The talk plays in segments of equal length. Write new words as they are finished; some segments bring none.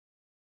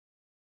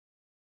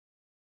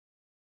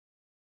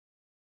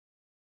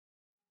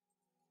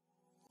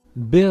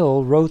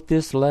Bill wrote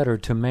this letter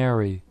to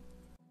Mary.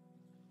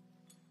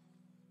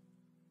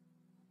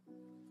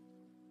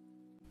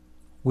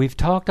 We've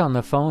talked on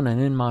the phone and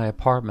in my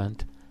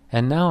apartment,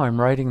 and now I'm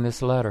writing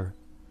this letter.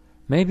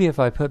 Maybe if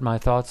I put my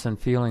thoughts and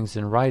feelings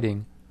in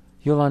writing,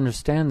 you'll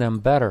understand them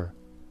better.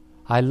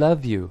 I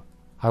love you.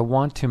 I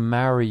want to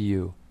marry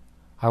you.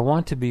 I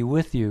want to be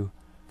with you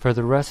for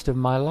the rest of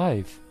my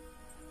life.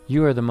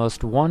 You are the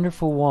most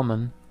wonderful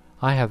woman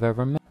I have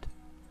ever met.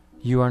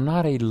 You are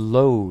not a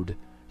load.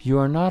 You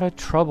are not a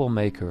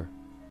troublemaker.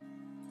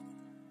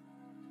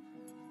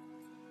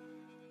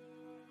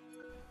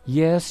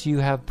 Yes, you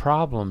have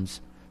problems.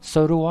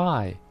 So do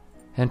I.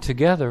 And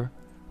together,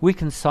 we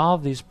can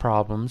solve these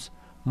problems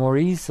more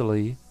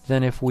easily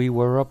than if we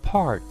were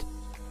apart.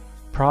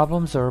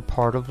 Problems are a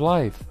part of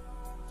life,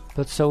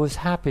 but so is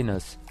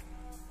happiness.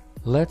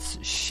 Let's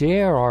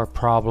share our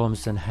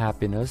problems and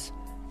happiness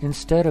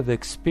instead of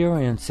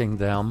experiencing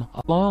them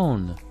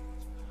alone.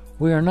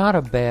 We are not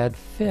a bad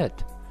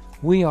fit.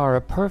 We are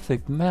a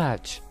perfect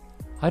match.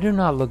 I do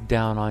not look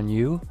down on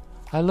you.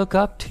 I look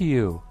up to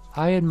you.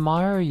 I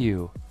admire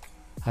you.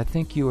 I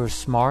think you are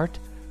smart,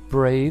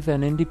 brave,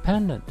 and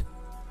independent.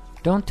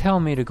 Don't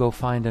tell me to go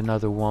find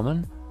another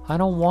woman. I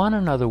don't want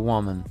another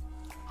woman.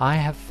 I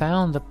have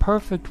found the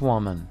perfect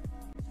woman.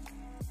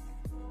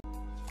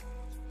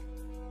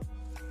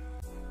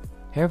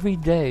 Every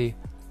day,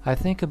 I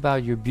think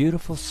about your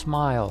beautiful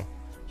smile,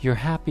 your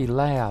happy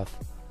laugh.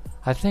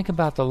 I think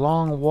about the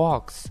long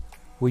walks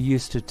we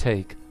used to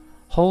take,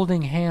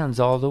 holding hands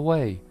all the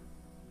way.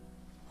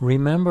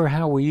 Remember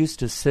how we used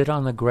to sit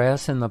on the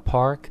grass in the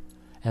park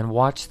and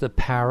watch the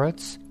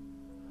parrots?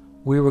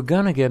 We were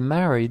going to get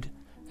married,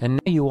 and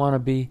now you want to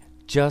be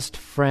just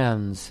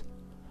friends.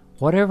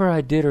 Whatever I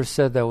did or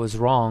said that was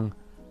wrong,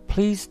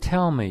 please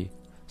tell me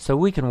so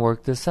we can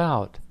work this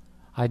out.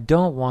 I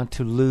don't want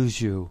to lose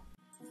you.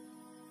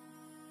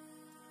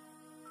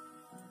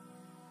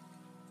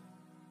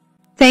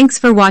 Thanks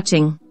for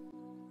watching.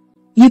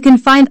 You can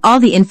find all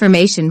the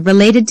information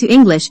related to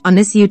English on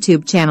this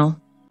YouTube channel.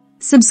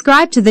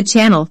 Subscribe to the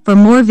channel for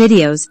more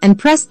videos and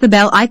press the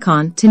bell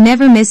icon to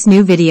never miss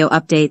new video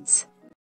updates.